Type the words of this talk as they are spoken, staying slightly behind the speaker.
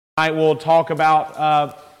Tonight we'll talk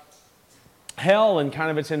about hell and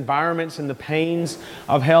kind of its environments and the pains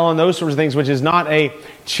of hell and those sorts of things, which is not a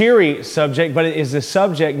cheery subject, but it is a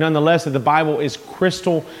subject nonetheless that the Bible is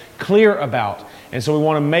crystal clear about. And so we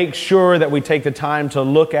want to make sure that we take the time to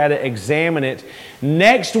look at it, examine it.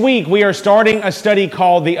 Next week we are starting a study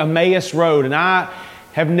called the Emmaus Road, and I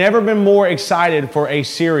have never been more excited for a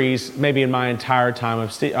series, maybe in my entire time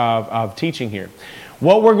of teaching here.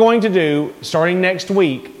 What we're going to do, starting next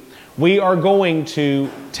week, we are going to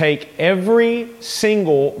take every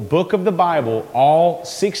single book of the Bible, all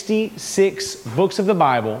 66 books of the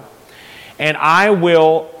Bible, and I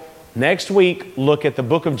will, next week, look at the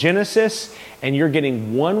book of Genesis, and you're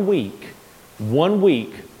getting 1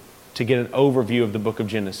 week to get an overview of the book of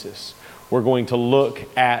Genesis. We're going to look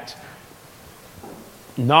at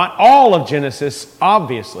not all of Genesis,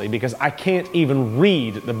 obviously, because I can't even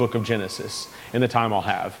read the book of Genesis in the time I'll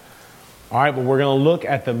have. All right, but we're going to look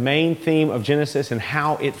at the main theme of Genesis and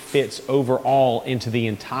how it fits overall into the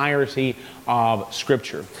entirety of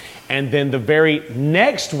Scripture. And then the very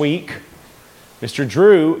next week, Mr.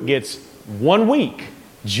 Drew gets 1 week,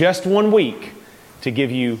 just 1 week, to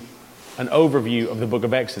give you an overview of the book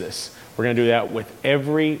of Exodus. We're going to do that with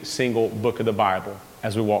every single book of the Bible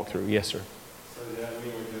as we walk through. Yes, sir. So does that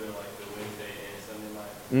mean we're doing like the Wednesday and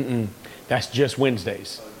Sunday night? That's just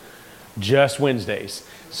Wednesdays. Just Wednesdays.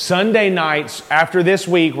 Sunday nights, after this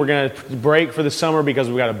week, we're going to break for the summer because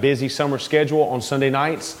we've got a busy summer schedule on Sunday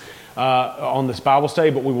nights on this Bible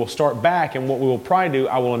study, but we will start back, and what we will probably do,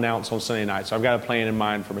 I will announce on Sunday night. So I've got a plan in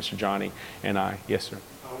mind for Mr. Johnny and I. Yes, sir.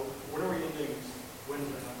 When are we ending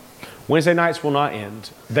Wednesday night? Wednesday nights will not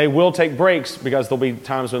end. They will take breaks because there'll be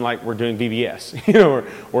times when like we're doing VBS, you know,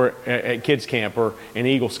 or at kids camp or in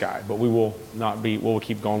Eagle Sky, but we will not be, we'll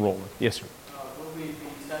keep going rolling. Yes, sir. Will we be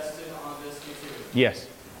tested on this material? Yes.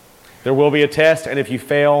 There will be a test, and if you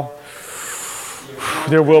fail,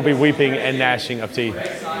 there will be weeping and gnashing of teeth.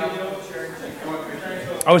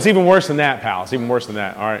 Oh, it's even worse than that, pal. It's even worse than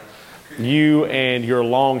that. All right. You and your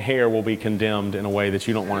long hair will be condemned in a way that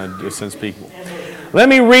you don't want to sense people. Let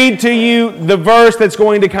me read to you the verse that's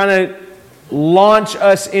going to kind of launch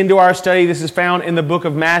us into our study. This is found in the book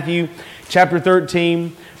of Matthew, chapter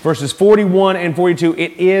 13, verses 41 and 42.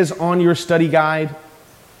 It is on your study guide.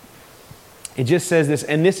 It just says this,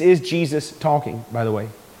 and this is Jesus talking, by the way.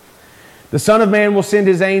 The Son of Man will send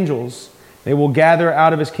His angels. They will gather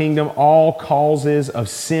out of His kingdom all causes of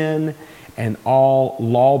sin and all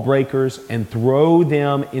lawbreakers and throw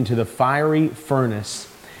them into the fiery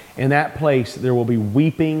furnace. In that place there will be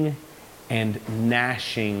weeping and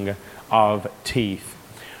gnashing of teeth.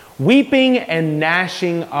 Weeping and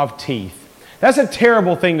gnashing of teeth. That's a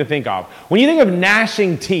terrible thing to think of. When you think of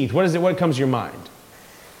gnashing teeth, what comes to your mind?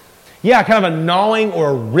 Yeah, kind of a gnawing or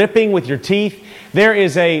a ripping with your teeth. There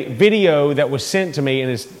is a video that was sent to me, and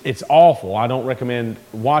it's awful. I don't recommend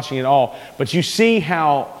watching it all. But you see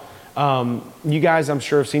how you guys, I'm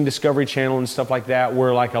sure, have seen Discovery Channel and stuff like that,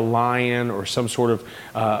 where like a lion or some sort of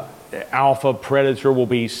alpha predator will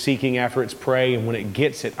be seeking after its prey, and when it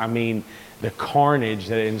gets it, I mean, the carnage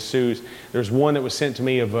that ensues. There's one that was sent to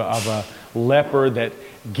me of a leopard that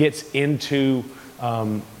gets into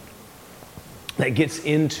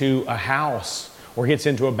a house, or gets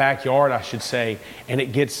into a backyard, I should say, and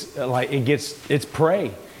it gets its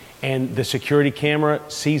prey, and the security camera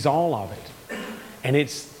sees all of it, and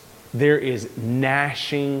there is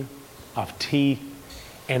gnashing of teeth,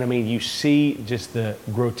 and I mean, you see just the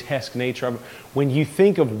grotesque nature of it. When you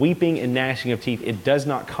think of weeping and gnashing of teeth, it does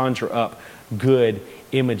not conjure up good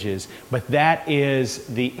images, but that is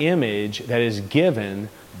the image that is given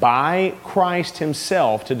by Christ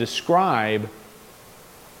Himself to describe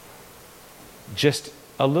just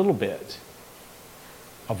a little bit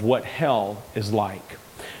of what hell is like.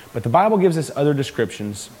 But the Bible gives us other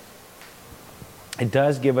descriptions. It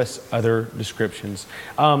does give us other descriptions.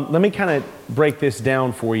 Let me kind of break this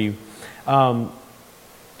down for you.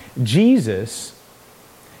 Jesus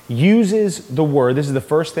uses the word, this is the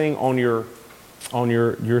first thing on your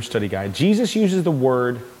study guide. Jesus uses the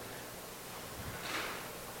word,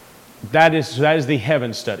 that is the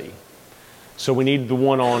heaven study. So we need the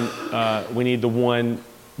one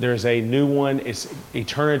there's a new one, it's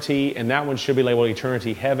eternity, and that one should be labeled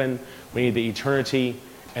eternity heaven. We need the eternity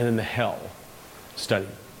and then the hell study.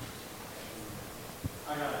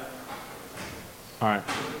 I got it. All right.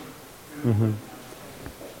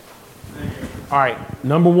 All right,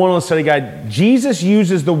 number one on the study guide, Jesus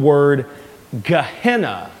uses the word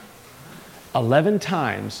Gehenna 11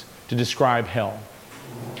 times to describe hell.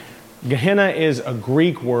 Gehenna is a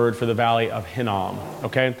Greek word for the valley of Hinnom.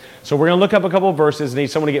 Okay? So we're going to look up a couple of verses. I need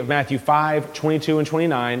someone to get Matthew 5, 22, and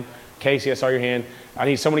 29. Casey, I saw your hand. I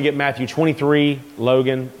need someone to get Matthew 23,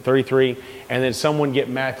 Logan, 33, and then someone get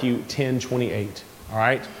Matthew 10, 28. All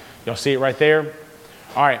right? Y'all see it right there?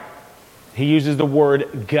 All right. He uses the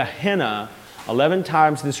word Gehenna 11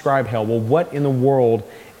 times to describe hell. Well, what in the world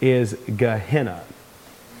is Gehenna?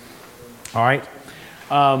 All right?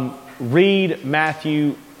 Read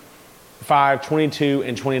Matthew 5, 22,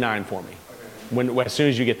 and 29 for me, as soon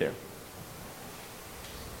as you get there.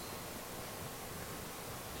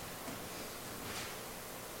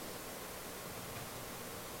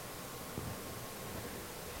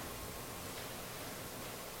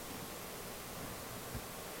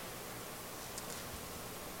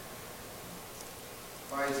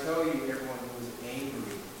 For I tell you, everyone who is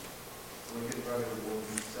angry with his brother will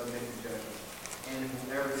be subject to judgment, and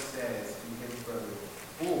whoever says to his brother,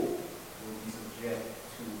 fool, will be subject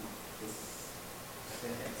to this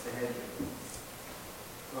Sanhedrin.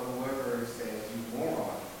 But whoever says you moron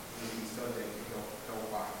will be subject to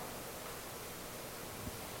hellfire.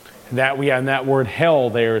 And that word hell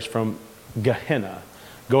there is from Gehenna.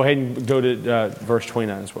 Go ahead and go to verse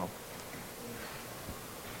 29 as well.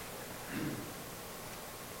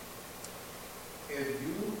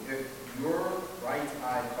 If your right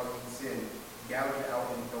eye causes you sin, gouge it out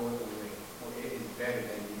and throw it away. For it is better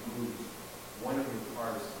that you lose one of your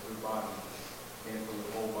parts of your body than for the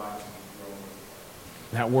whole body to be thrown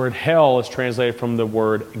away. That word hell is translated from the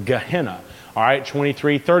word Gehenna. All right,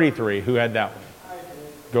 23, 33. Who had that one? I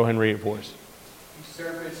did. Go ahead and read it for us. You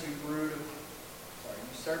serpents, you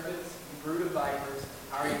brood of vipers,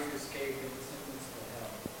 how are you to escape with the sentence of hell?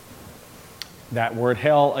 That word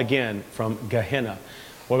hell, again, from Gehenna.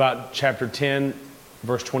 What about chapter 10,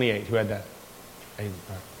 verse 28? Who had that? And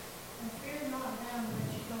fear not them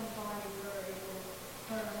which kill the body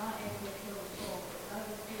but are not able to kill the soul, but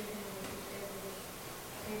rather fear him which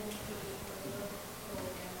is able to destroy the soul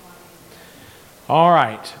and body. All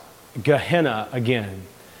right, Gehenna again.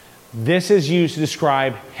 This is used to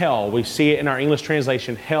describe hell. We see it in our English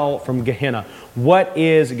translation, hell from Gehenna. What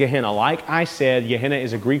is Gehenna? Like I said, Gehenna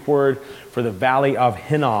is a Greek word for the valley of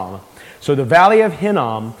Hinnom. So the valley of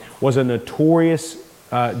Hinnom was a notorious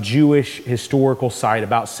Jewish historical site.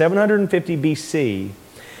 About 750 BC,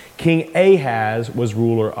 King Ahaz was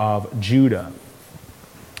ruler of Judah.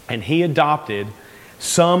 And he adopted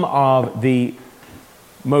some of the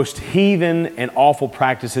most heathen and awful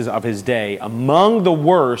practices of his day. Among the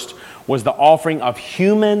worst was the offering of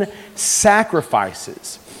human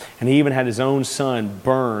sacrifices. And he even had his own son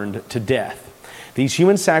burned to death. These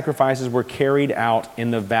human sacrifices were carried out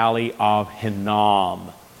in the valley of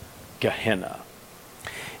Hinnom, Gehenna.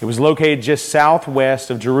 It was located just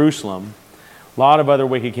southwest of Jerusalem. A lot of other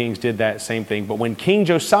wicked kings did that same thing. But when King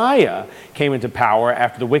Josiah came into power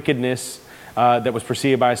after the wickedness that was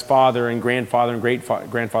preceded by his father and grandfather and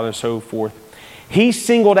great-grandfather and so forth, he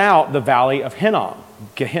singled out the valley of Hinnom,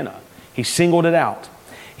 Gehenna. He singled it out.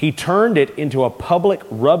 He turned it into a public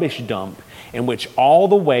rubbish dump in which all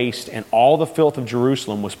the waste and all the filth of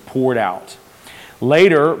Jerusalem was poured out.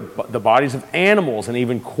 Later, the bodies of animals and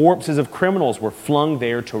even corpses of criminals were flung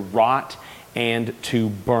there to rot and to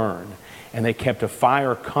burn. And they kept a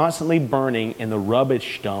fire constantly burning in the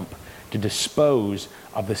rubbish dump to dispose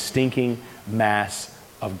of the stinking mass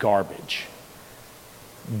of garbage.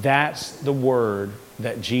 That's the word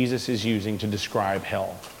that Jesus is using to describe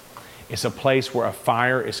hell. It's a place where a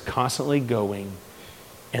fire is constantly going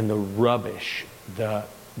and the rubbish, the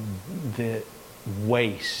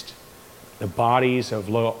waste, the bodies of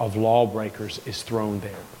lawbreakers is thrown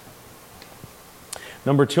there.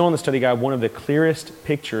 Number 2 on the study guide, one of the clearest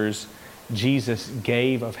pictures Jesus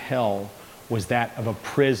gave of hell was that of a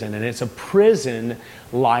prison. And it's a prison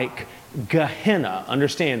like Gehenna.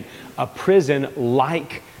 Understand, a prison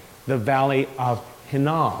like the valley of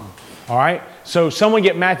Hinnom. All right? So someone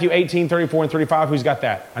get Matthew 18, 34, and 35. Who's got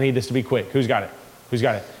that? I need this to be quick. Who's got it? Who's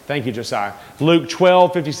got it? Thank you, Josiah. Luke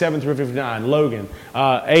 12, 57 through 59. Logan.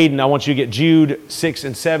 Aiden, I want you to get Jude 6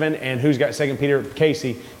 and 7. And who's got 2 Peter?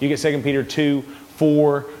 Casey, you get 2 Peter 2,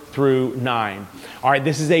 4 through 9. All right,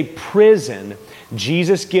 this is a prison.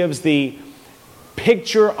 Jesus gives the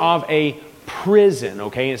picture of a prison,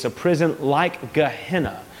 okay? It's a prison like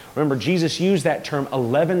Gehenna. Remember, Jesus used that term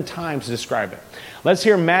 11 times to describe it. Let's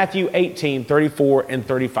hear Matthew 18, 34 and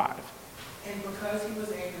 35. And because he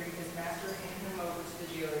was angry, his master handed him over to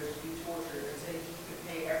the jailers to be tortured until he could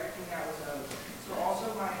pay everything that was owed. So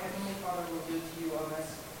also my heavenly Father will do to you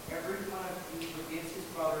unless every one of you forgives his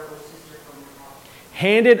brother or sister from your heart.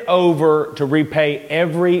 Handed over to repay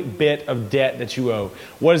every bit of debt that you owe.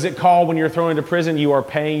 What is it called when you're thrown into prison? You are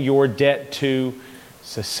paying your debt to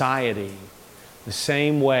society. The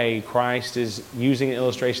same way Christ is using an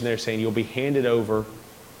illustration there, saying you'll be handed over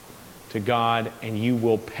to God and you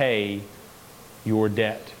will pay your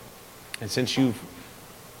debt. And since you've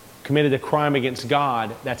committed a crime against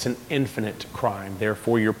God, that's an infinite crime.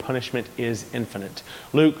 Therefore, your punishment is infinite.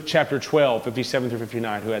 Luke chapter 12, 57 through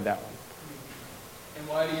 59. Who had that one? And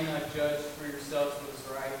why do you not judge for yourselves what is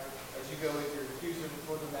right? As you go with your accuser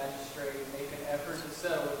before the magistrate, make an effort to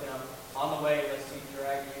settle with him on the way, lest he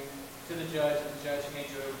drag you to the judge, and the judge hand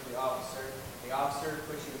you over to the officer. The officer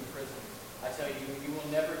puts you in prison. I tell you, you will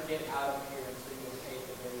never get out of here until you have paid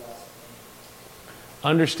the very last penny.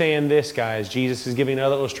 Understand this, guys. Jesus is giving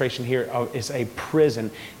another illustration here. It's a prison.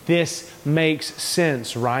 This makes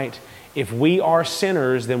sense, right? If we are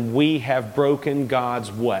sinners, then we have broken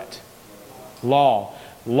God's what? Law.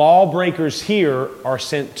 Lawbreakers here are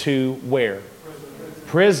sent to where?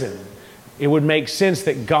 Prison. It would make sense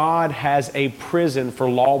that God has a prison for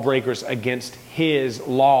lawbreakers against His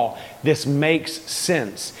law. This makes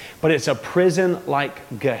sense. But it's a prison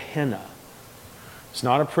like Gehenna. It's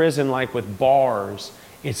not a prison like with bars.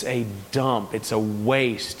 It's a dump. It's a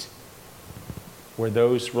waste where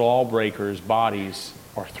those lawbreakers' bodies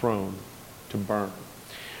are thrown to burn.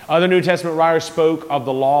 Other New Testament writers spoke of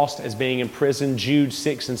the lost as being in prison. Jude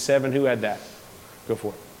 6 and 7. Who had that? Go for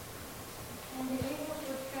it. And the angels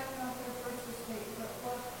which kept not their first estate, but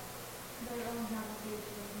what their own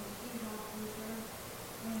habitation, and Enoch returned,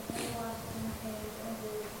 and everlasting cave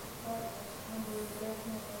under darkness, under the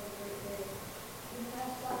darkness of a great day. He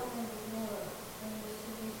passed out into Noah, and the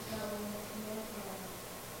cities that were in their time,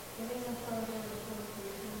 giving themselves over to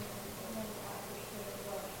fornication, and men after spirit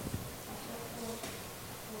flesh. I set forth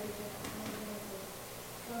for example,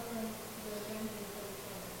 suffering the vengeance of the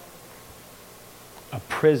Son of God. A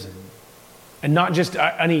prison. And not just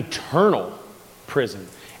an eternal prison.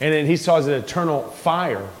 And then he saws an eternal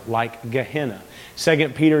fire like Gehenna. 2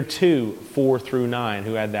 Peter 2, 4 through 9.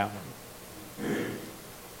 Who had that one?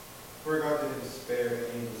 For God did spare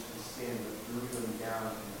the angels who sinned, but threw them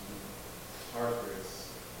down into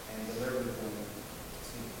Tartarus, and delivered them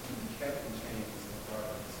to be kept in chains in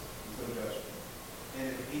darkness until judgment. And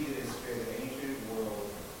if He did spare the ancient world,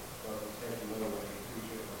 but protected Noah, a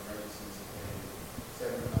creature of righteousness, and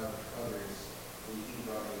 7 others, who He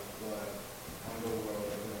brought a flood on the world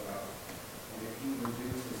that went out. And if He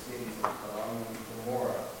reduced the cities of Sodom and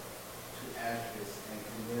Gomorrah to ashes and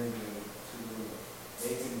condemned them to ruin,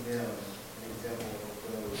 making them an example of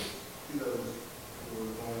those who were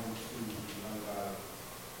going to be ungodly.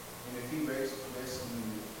 And if He rescued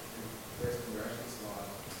righteous law,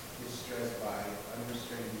 distressed by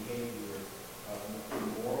unrestrained behavior of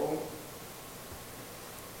immoral,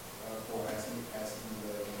 for as he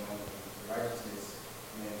led among righteousness,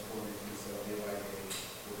 man tormented himself day by day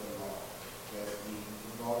with the law, that he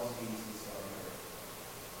exalts Jesus on earth.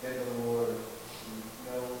 Then the Lord, who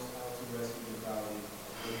knows how to rescue the godly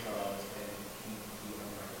with cause and keep the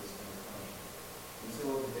unrighteous from coming,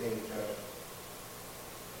 until the day of judgment.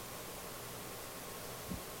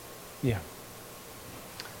 Yeah.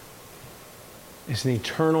 It's an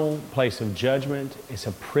eternal place of judgment. It's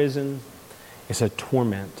a prison. It's a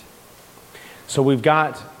torment. So we've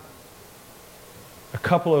got a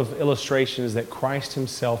couple of illustrations that Christ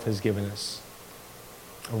Himself has given us.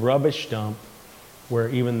 A rubbish dump where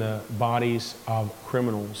even the bodies of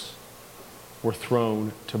criminals were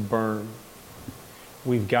thrown to burn.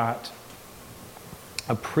 We've got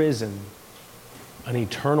a prison, an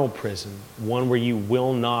eternal prison, one where you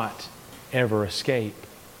will not ever escape.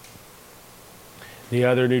 The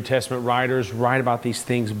other New Testament writers write about these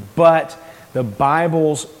things, but the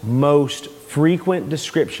Bible's most frequent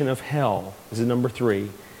description of hell, this is number 3,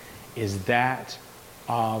 is that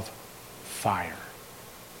of fire.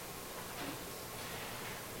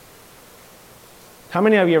 How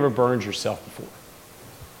many of you ever burned yourself before?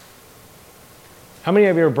 How many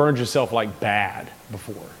of you ever burned yourself like bad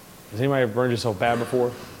before? Has anybody ever burned yourself bad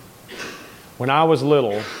before? When I was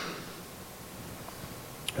little,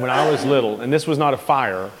 and this was not a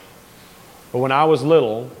fire, but when I was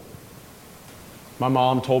little, my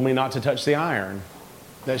mom told me not to touch the iron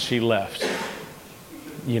that she left.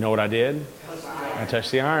 You know what I did? I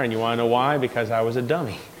touched the iron. You want to know why? Because I was a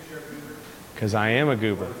dummy. Because I am a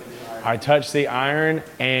goober. I touched the iron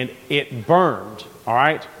and it burned. All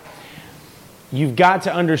right? You've got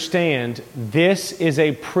to understand this is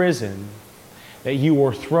a prison that you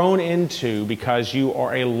were thrown into because you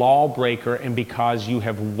are a lawbreaker and because you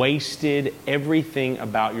have wasted everything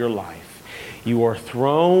about your life. You are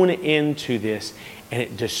thrown into this, and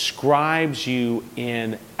it describes you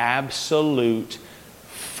in absolute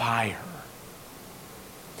fire.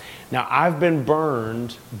 Now, I've been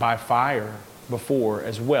burned by fire before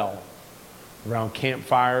as well. Around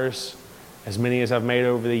campfires, as many as I've made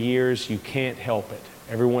over the years, you can't help it.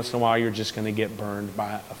 Every once in a while, you're just going to get burned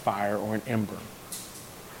by a fire or an ember.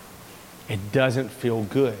 It doesn't feel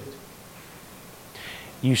good.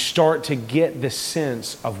 You start to get the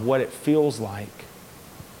sense of what it feels like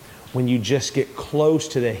when you just get close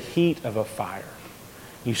to the heat of a fire.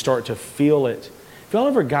 You start to feel it. Have y'all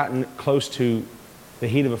ever gotten close to the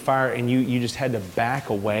heat of a fire and you just had to back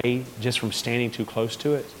away just from standing too close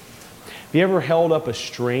to it? Have you ever held up a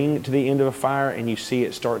string to the end of a fire and you see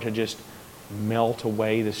it start to just melt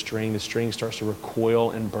away, the string starts to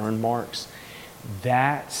recoil and burn marks?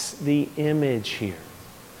 That's the image here.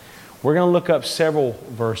 We're going to look up several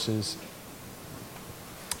verses.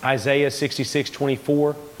 Isaiah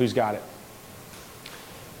 66:24. Who's got it?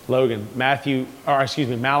 Logan. Malachi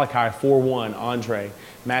 4:1. Andre.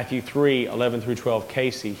 Matthew 3:11 through 12.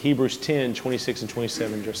 Casey. Hebrews 10:26 and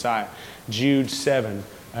 27. Josiah. Jude 7.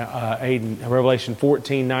 Aiden. Revelation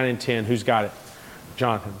 14:9 and 10. Who's got it?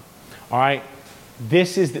 Jonathan. All right.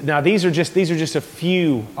 These are just a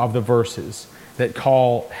few of the verses that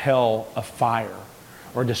call hell a fire,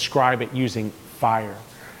 or describe it using fire.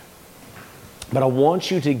 But I want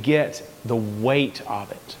you to get the weight of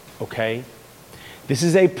it, okay? This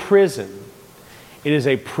is a prison. It is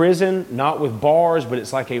a prison, not with bars, but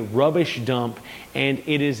it's like a rubbish dump, and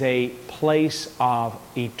it is a place of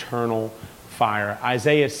eternal fire.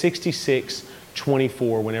 Isaiah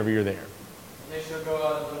 66:24, whenever you're there. And they shall go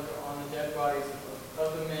out and look on the dead bodies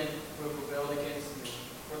of the men who have rebelled against me.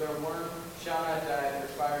 For their worm shall not die, their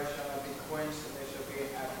fire shall not be quenched, and they shall be an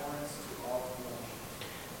abhorrence to all flesh.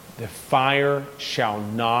 The fire shall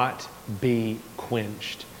not be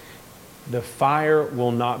quenched. The fire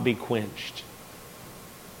will not be quenched.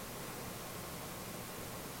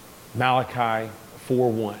 Malachi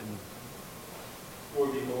 4:1. For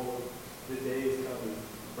behold, the day is coming,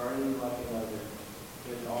 burning like an oven,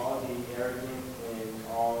 when all the arrogant and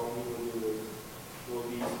all evildoers will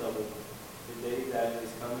be stubble. The day that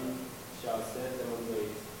is coming shall set them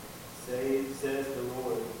ablaze, says the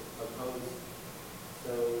Lord of hosts,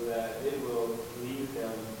 so that it will leave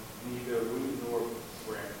them neither root nor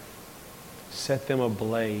branch. Set them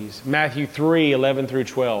ablaze. Matthew 3:11 through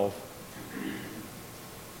 12.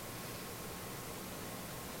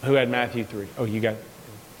 Who had Matthew 3? Oh, you got it.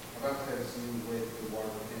 I'm about to see you with the water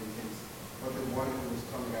repentance, but the one who is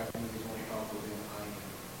coming after me is more powerful than I am.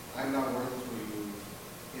 I am not worthy to remove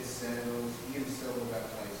his sandals. He himself will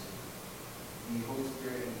baptize you. The Holy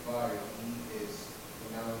Spirit and fire, he is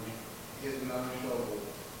renowned shovel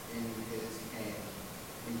in his hand,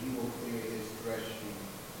 and he will clear his threshing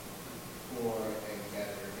floor and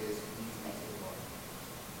gather his wheat into the water.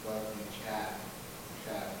 But the chaff,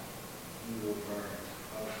 he will burn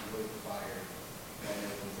up with fire that never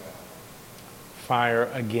goes out. Fire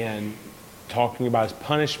again, talking about his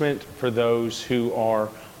punishment for those who are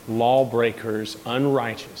lawbreakers,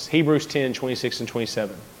 unrighteous. Hebrews 10:26 and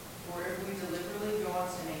 27. For if we deliberately go on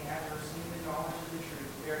sinning after receiving the knowledge of the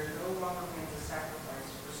truth, there is no longer means of sacrifice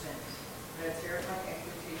for sins, but a terrifying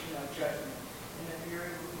expectation of judgment, and the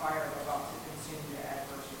fury of fire about to consume the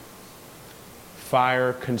adversaries.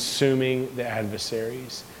 Fire consuming the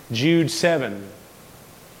adversaries. Jude 7.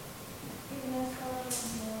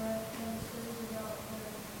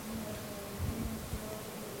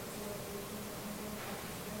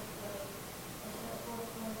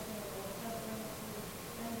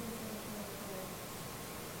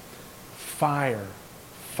 Fire,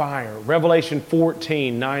 fire. Revelation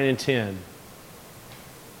 14:9 and 10.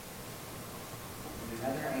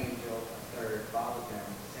 Another angel, a third, followed them,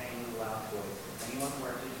 saying in a loud voice, if anyone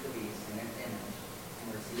worships the beast and its image,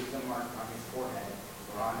 and receives a mark on his forehead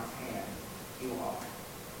or on his hand,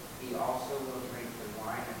 he also will drink the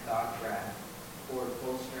wine of God's wrath, poured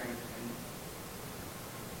full strength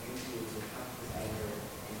into the cup of his anger,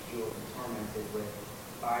 and he will be tormented with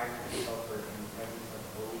fire and sulfur in the presence of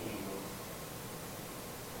holy angels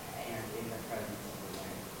and in the presence of the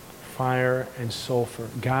Lamb. Fire and sulfur.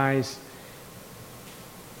 Guys,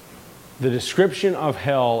 the description of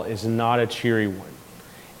hell is not a cheery one.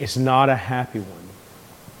 It's not a happy one.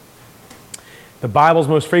 The Bible's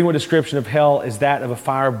most frequent description of hell is that of a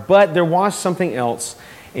fire, but there was something else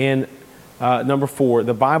in number 4.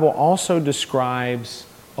 The Bible also describes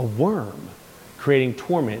a worm creating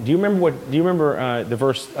torment. Do you remember the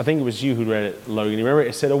verse? I think it was you who read it, Logan. You remember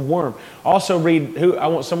it said a worm. Also I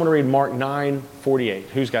want someone to read Mark 9:48.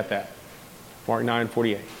 Who's got that? Mark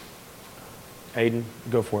 9:48. Aiden,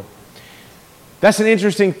 go for it. That's an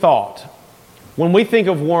interesting thought. When we think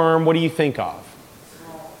of worm, what do you think of?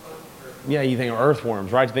 Yeah, you think of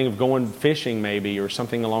earthworms, right? You think of going fishing maybe or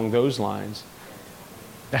something along those lines.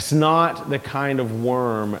 That's not the kind of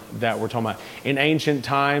worm that we're talking about. In ancient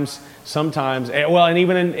times, sometimes, well, and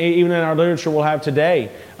even in our literature we'll have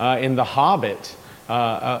today, in The Hobbit,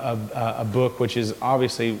 a book which is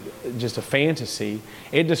obviously just a fantasy,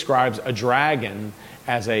 it describes a dragon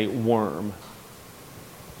as a worm.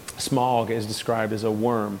 Smaug is described as a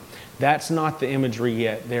worm. That's not the imagery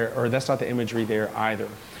yet there, or that's not the imagery there either.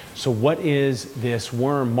 So what is this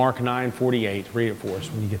worm? Mark 9:48. Read it for us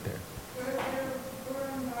when you get there.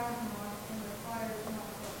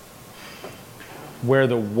 Where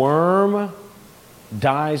the worm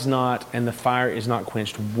dies not and the fire is not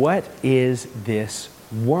quenched. What is this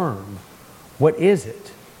worm? What is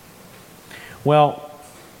it? Well,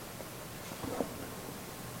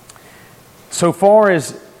 so far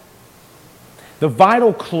as the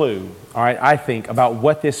vital clue, all right, I think, about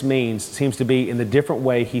what this means seems to be in the different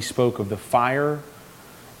way he spoke of the fire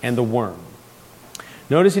and the worm.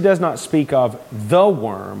 Notice he does not speak of the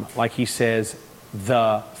worm like he says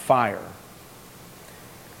the fire.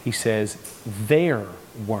 He says their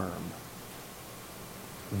worm.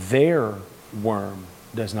 Their worm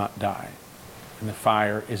does not die, and the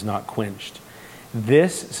fire is not quenched.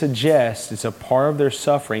 This suggests it's a part of their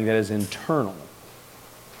suffering that is internal,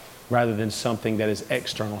 rather than something that is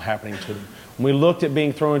external happening to them. When we looked at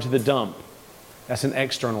being thrown into the dump, that's an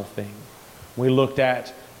external thing. When we looked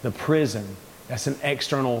at the prison, that's an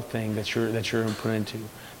external thing that you're put into.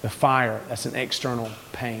 The fire, that's an external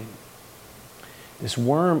pain. This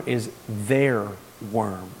worm is their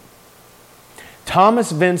worm.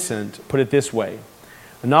 Thomas Vincent put it this way: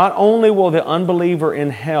 not only will the unbeliever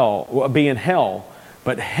be in hell,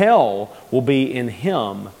 but hell will be in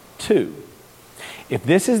him too. If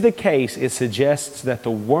this is the case, it suggests that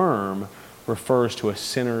the worm refers to a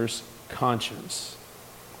sinner's conscience.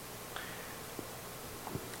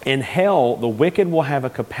 In hell, the wicked will have a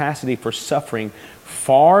capacity for suffering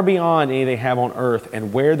far beyond any they have on earth,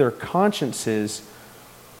 and where their consciences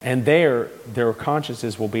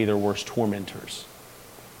will be their worst tormentors.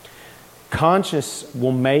 Conscience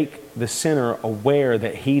will make the sinner aware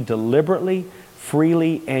that he deliberately,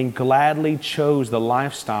 freely, and gladly chose the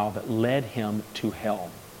lifestyle that led him to hell.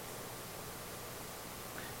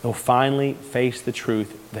 They'll finally face the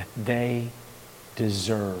truth that they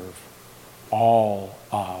deserve all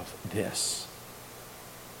of this.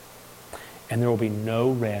 And there will be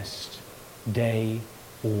no rest, day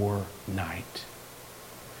or night.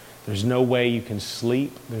 There's no way you can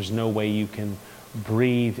sleep. There's no way you can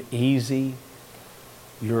breathe easy.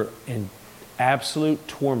 You're in absolute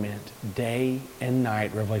torment day and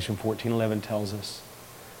night, Revelation 14:11 tells us.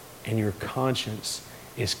 And your conscience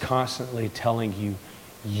is constantly telling you,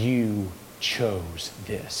 you chose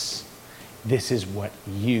this. This is what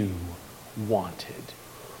you wanted.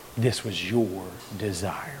 This was your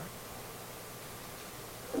desire.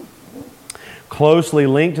 Closely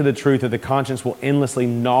linked to the truth that the conscience will endlessly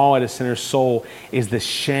gnaw at a sinner's soul is the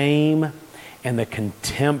shame and the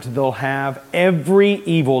contempt they'll have. Every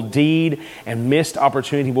evil deed and missed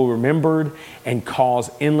opportunity will be remembered and cause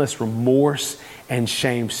endless remorse and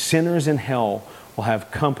shame. Sinners in hell will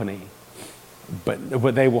have company,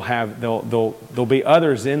 but they will have there'll be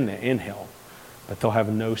others in hell, but they'll have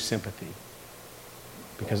no sympathy,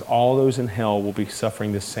 because all those in hell will be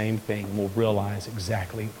suffering the same thing and will realize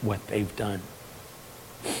exactly what they've done.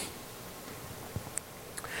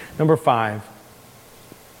 Number 5,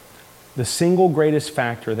 the single greatest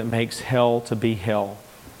factor that makes hell to be hell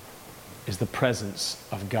is the presence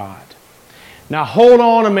of God. Now hold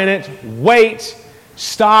on a minute, wait,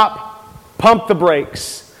 stop, pump the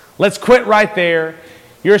brakes. Let's quit right there.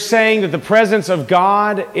 You're saying that the presence of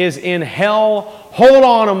God is in hell. Hold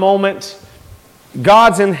on a moment.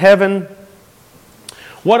 God's in heaven.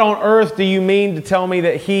 What on earth do you mean to tell me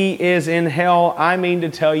that He is in hell? I mean to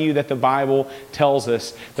tell you that the Bible tells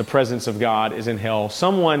us the presence of God is in hell.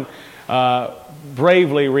 Someone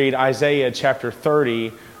bravely read Isaiah chapter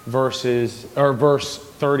 30, verse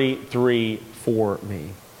 33 for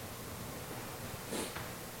me.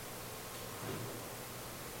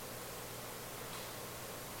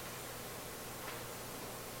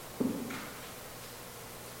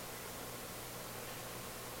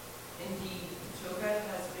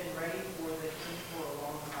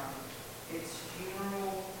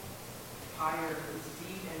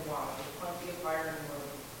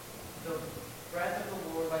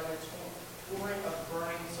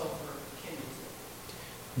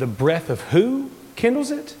 The breath of who kindles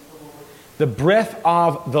it? The breath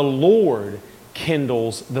of the Lord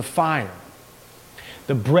kindles the fire.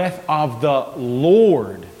 The breath of the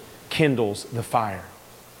Lord kindles the fire.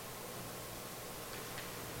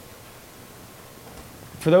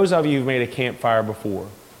 For those of you who've made a campfire before,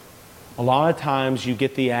 a lot of times you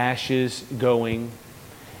get the ashes going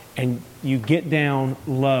and you get down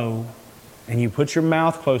low and you put your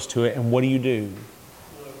mouth close to it, and what do?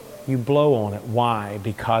 You blow on it. Why?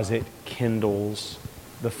 Because it kindles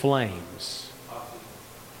the flames.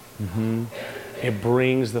 It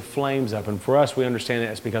brings the flames up. And for us, we understand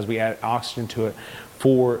that it's because we add oxygen to it.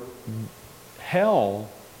 For hell,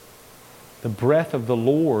 the breath of the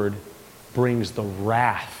Lord brings the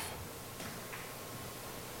wrath.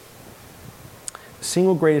 The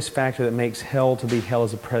single greatest factor that makes hell to be hell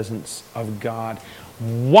is the presence of God.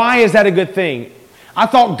 Why is that a good thing? I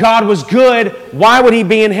thought God was good. Why would He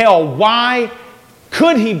be in hell? Why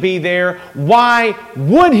could He be there? Why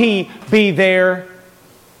would He be there?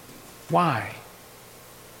 Why?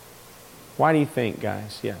 Why do you think,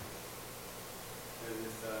 guys? Yeah. Because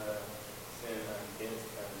it's sin against Him,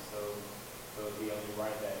 so it'd be only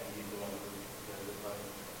right that He's the one who does the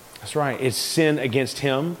punishment. That's right. It's sin against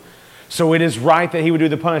Him. So it is right that He would do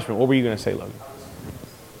the punishment. What were you going to say, Logan?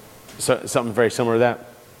 So, something very similar to that? I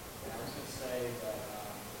was going to say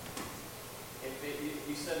that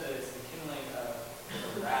you said that it's the kindling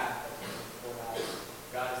of the wrath that comes before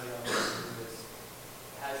God is the only one who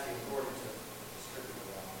has the authority to distribute the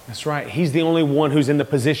wrath. That's right. He's the only one who's in the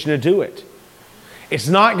position to do it. It's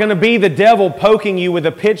not going to be the devil poking you with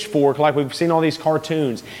a pitchfork like we've seen all these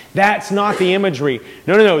cartoons. That's not the imagery.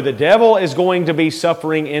 No. The devil is going to be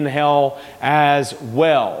suffering in hell as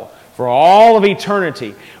well for all of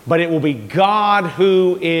eternity. But it will be God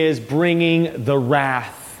who is bringing the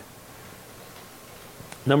wrath.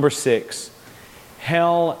 Number 6,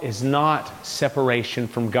 hell is not separation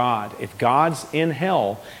from God. If God's in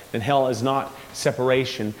hell, then hell is not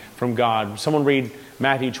separation from God. Someone read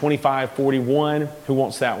Matthew 25:41. Who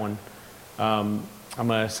wants that one? I'm going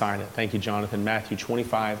to assign it. Thank you, Jonathan. Matthew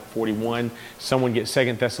 25:41. Someone get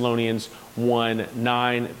 2 Thessalonians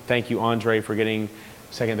 1:9. Thank you, Andre, for getting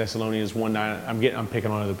 2 Thessalonians 1:9. I'm picking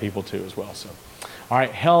on other people too as well. So, all right.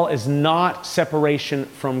 Hell is not separation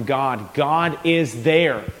from God. God is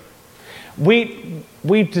there.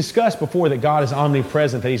 We've discussed before that God is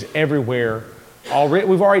omnipresent, that He's everywhere.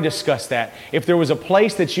 We've already discussed that. If there was a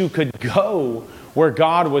place that you could go where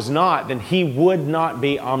God was not, then He would not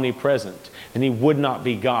be omnipresent, and He would not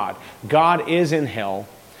be God. God is in hell.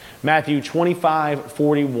 Matthew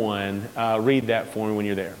 25:41. Read that for me when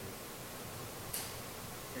you're there.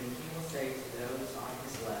 Then He will say to those on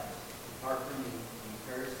His left, "Depart from me, you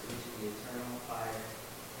cursed, into the eternal fire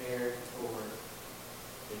prepared for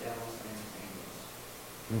the devils and his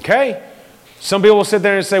angels." Okay. Some people will sit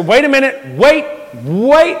there and say, wait a minute, wait.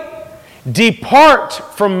 Depart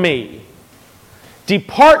from me.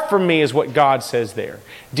 Depart from me is what God says there.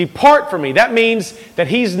 Depart from me. That means that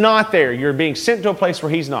He's not there. You're being sent to a place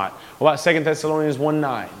where He's not. What about 2 Thessalonians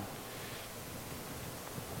 1:9?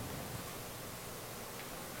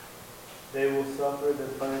 They will suffer the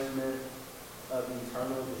punishment of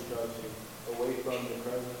eternal destruction away from the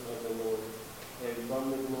presence of the Lord and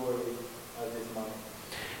from the glory of His might.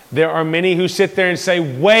 There are many who sit there and say,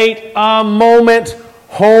 wait a moment,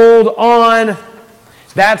 hold on.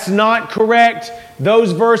 That's not correct.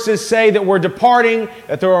 Those verses say that we're departing,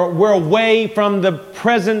 that we're away from the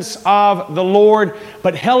presence of the Lord.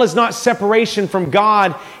 But hell is not separation from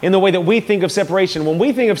God in the way that we think of separation. When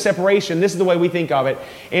we think of separation, this is the way we think of it.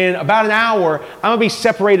 In about an hour, I'm going to be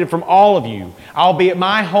separated from all of you. I'll be at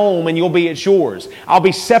my home and you'll be at yours. I'll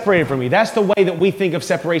be separated from you. That's the way that we think of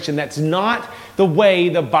separation. That's not the way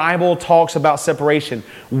the Bible talks about separation.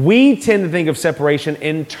 We tend to think of separation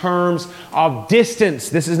in terms of distance.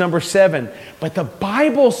 This is number 7. But the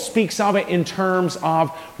Bible speaks of it in terms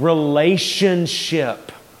of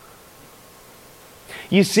relationship.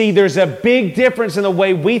 You see, there's a big difference in the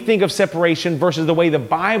way we think of separation versus the way the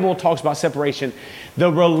Bible talks about separation.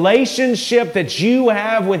 The relationship that you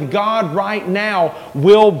have with God right now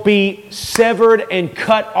will be severed and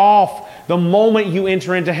cut off the moment you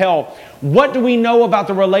enter into hell. What do we know about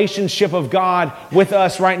the relationship of God with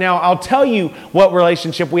us right now? I'll tell you what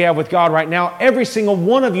relationship we have with God right now. Every single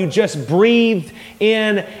one of you just breathed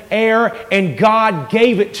in air and God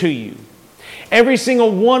gave it to you. Every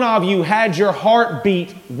single one of you had your heart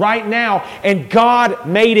beat right now and God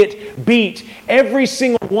made it beat. Every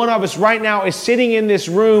single one of us right now is sitting in this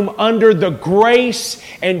room under the grace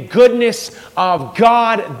and goodness of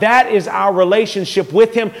God. That is our relationship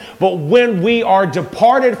with Him. But when we are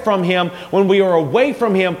departed from Him, when we are away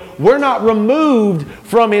from Him, we're not removed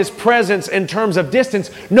from His presence in terms of distance.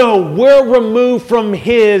 No, we're removed from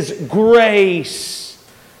His grace.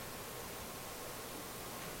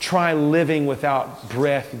 Try living without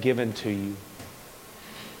breath given to you.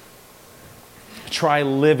 Try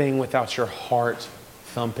living without your heart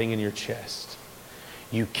thumping in your chest.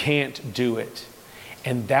 You can't do it.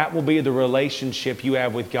 And that will be the relationship you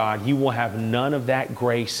have with God. You will have none of that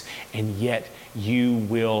grace, and yet you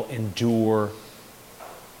will endure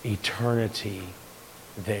eternity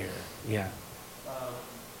there. Yeah. I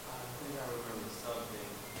think I remember something,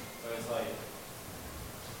 but it's like,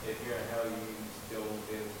 if you're in hell, you still won't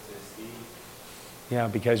be able to see. Yeah,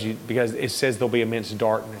 because it says there'll be immense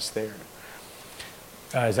darkness there.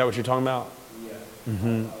 Is that what you're talking about? Yeah.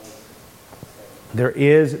 Mm-hmm. There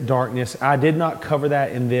is darkness. I did not cover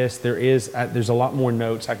that in this. There's a lot more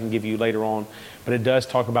notes I can give you later on, but it does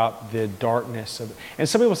talk about the darkness of it. And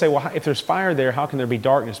some people say, well, if there's fire there, how can there be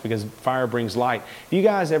darkness? Because fire brings light. If you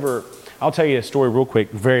guys ever, I'll tell you a story real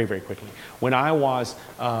quick, very, very quickly. When I was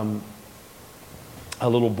a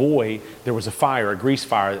little boy, there was a grease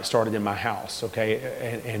fire that started in my house,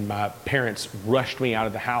 okay? And my parents rushed me out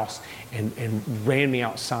of the house and ran me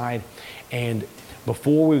outside. And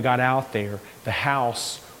before we got out there, the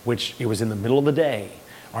house, which it was in the middle of the day,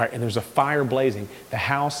 all right, and there's a fire blazing, the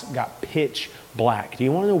house got pitch black. Do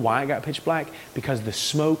you want to know why it got pitch black? Because the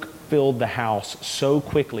smoke filled the house so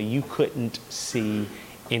quickly you couldn't see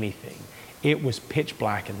anything. It was pitch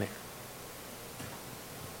black in there.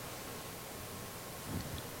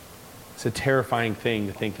 It's a terrifying thing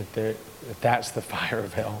to think that that's the fire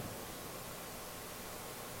of hell.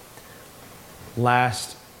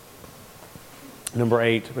 Last, number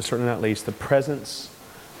 8, but certainly not least, the presence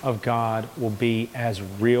of God will be as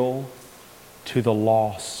real to the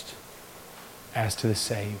lost as to the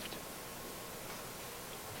saved.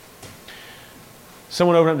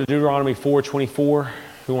 Someone open up to Deuteronomy 4:24.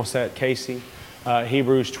 Who wants that? Casey.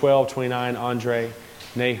 Hebrews 12:29. Andre.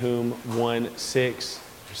 Nahum 1:6.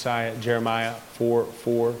 Josiah. Jeremiah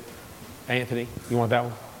 4:4. Anthony, you want that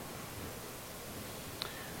one?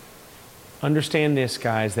 Understand this,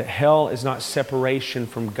 guys, that hell is not separation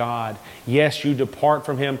from God. Yes, you depart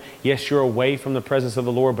from Him. Yes, you're away from the presence of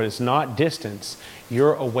the Lord, but it's not distance.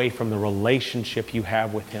 You're away from the relationship you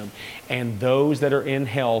have with Him. And those that are in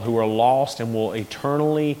hell who are lost and will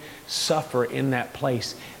eternally suffer in that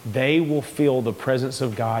place, they will feel the presence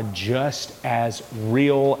of God just as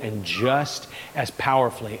real and just as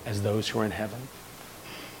powerfully as those who are in heaven.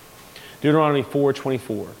 Deuteronomy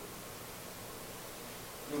 4:24.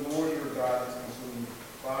 The Lord your God is consuming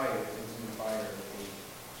fire, a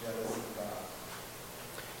jealous God.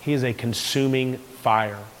 He is a consuming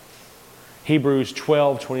fire. Hebrews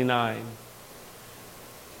 12:29.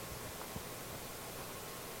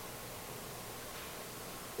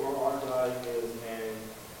 For our God is a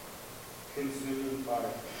consuming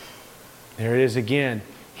fire. There it is again.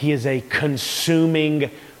 He is a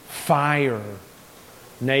consuming fire.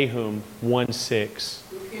 Nahum 1:6.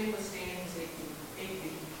 Who can withstand his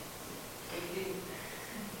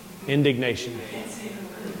Indignation.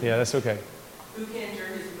 Yeah, that's okay. Who can endure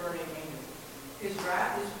his burning anger? His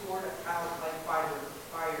wrath is poured out like fire.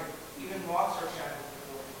 Even moths are shackled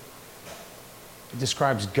before him. It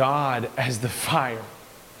describes God as the fire.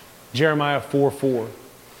 Jeremiah 4:4.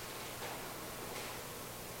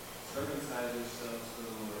 Circumcise yourselves to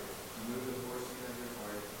the Lord. Remove the foreskin of your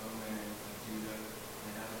heart, O man of Judah,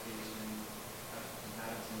 and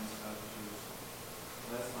inhabitants of Jerusalem.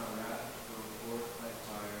 Lest my wrath go forth like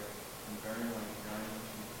fire, and burn like grinding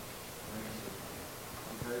razor,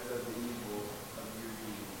 because of the evil of your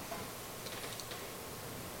deeds.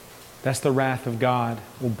 That's the wrath of God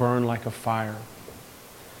will burn like a fire.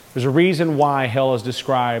 There's a reason why hell is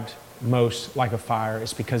described most like a fire.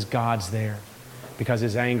 It's because God's there. Because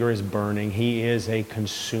His anger is burning. He is a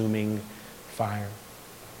consuming fire.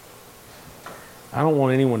 I don't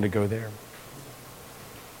want anyone to go there.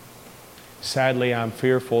 Sadly, I'm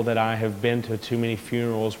fearful that I have been to too many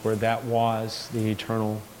funerals where that was the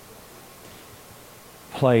eternal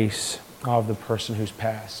place of the person who's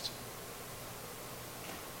passed.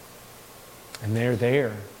 And they're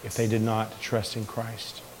there if they did not trust in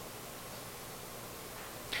Christ.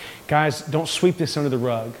 Guys, don't sweep this under the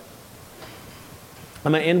rug.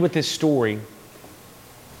 I'm going to end with this story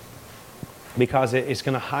because it's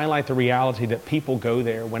going to highlight the reality that people go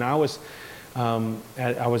there. When I was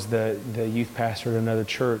the youth pastor at another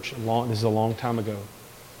church, this is a long time ago.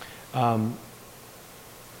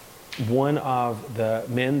 One of the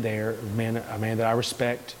men there, a man that I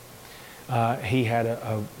respect, he had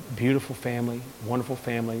a beautiful family, wonderful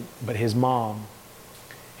family, but his mom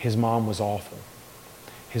was awful.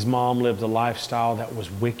 His mom lived a lifestyle that was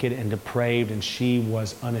wicked and depraved, and she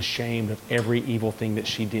was unashamed of every evil thing that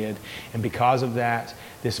she did. And because of that,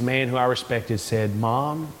 this man who I respected said,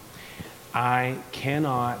 "Mom, I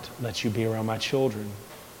cannot let you be around my children."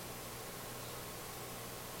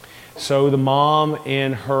 So the mom,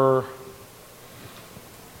 in her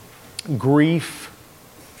grief,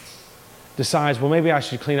 decides, well, maybe I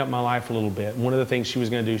should clean up my life a little bit. And one of the things she was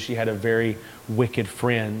going to do, she had a very wicked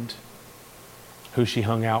friend who she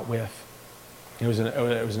hung out with. It was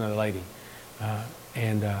another lady.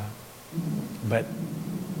 But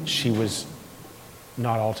she was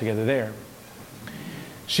not altogether there.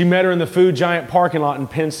 She met her in the Food Giant parking lot in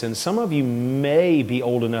Pinson. Some of you may be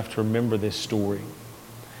old enough to remember this story.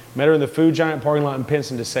 Met her in the Food Giant parking lot in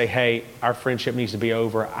Pinson to say, hey, our friendship needs to be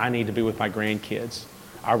over. I need to be with my grandkids.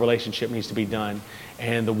 Our relationship needs to be done.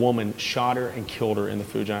 And the woman shot her and killed her in the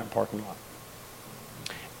Food Giant parking lot.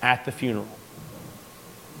 At the funeral,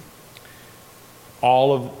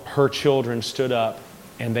 all of her children stood up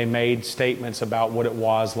and they made statements about what it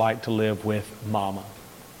was like to live with Mama.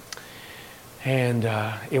 And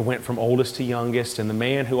it went from oldest to youngest, and the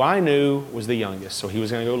man who I knew was the youngest, so he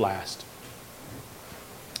was going to go last.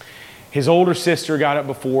 His older sister got up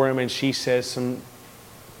before him, and she says some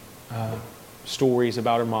stories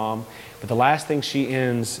about her mom. But the last thing she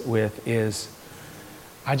ends with is,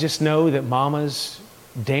 I just know that Mama's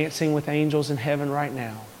dancing with angels in heaven right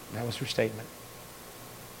now. That was her statement.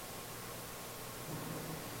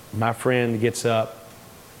 My friend gets up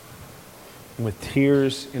with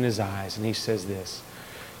tears in his eyes, and he says this,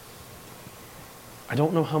 I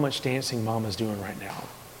don't know how much dancing Mama's doing right now,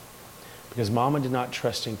 because Mama did not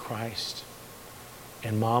trust in Christ.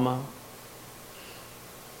 And Mama,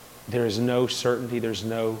 there is no certainty, there's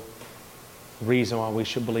no reason why we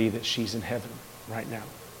should believe that she's in heaven right now.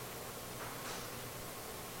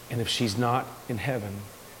 And if she's not in heaven,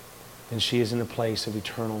 then she is in a place of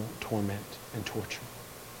eternal torment and torture.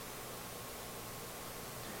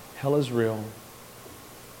 Hell is real.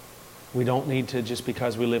 We don't need to, just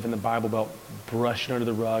because we live in the Bible Belt, brush it under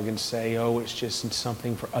the rug and say, oh, it's just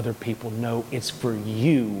something for other people. No, it's for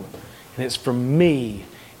you. And it's for me,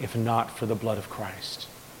 if not for the blood of Christ.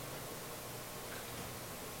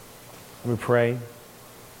 Let me pray.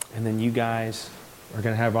 And then you guys are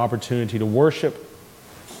going to have opportunity to worship.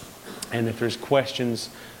 And if there's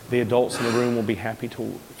questions, the adults in the room will be happy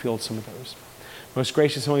to field some of those. Most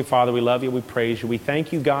gracious Heavenly Father, we love you, we praise you. We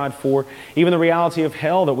thank you, God, for even the reality of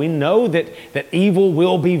hell, that we know that evil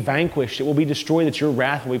will be vanquished. It will be destroyed, that your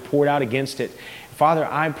wrath will be poured out against it. Father,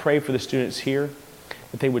 I pray for the students here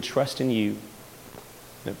that they would trust in you.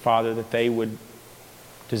 That, Father, that they would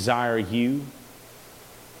desire you.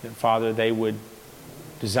 That, Father, they would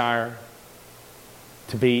desire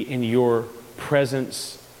to be in your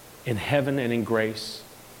presence in heaven and in grace.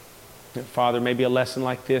 That, Father, maybe a lesson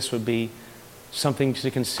like this would be something to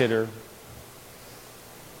consider,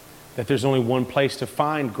 that there's only one place to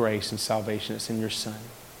find grace and salvation. It's in your Son.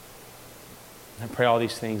 I pray all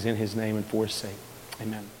these things in his name and for his sake.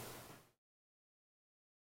 Amen.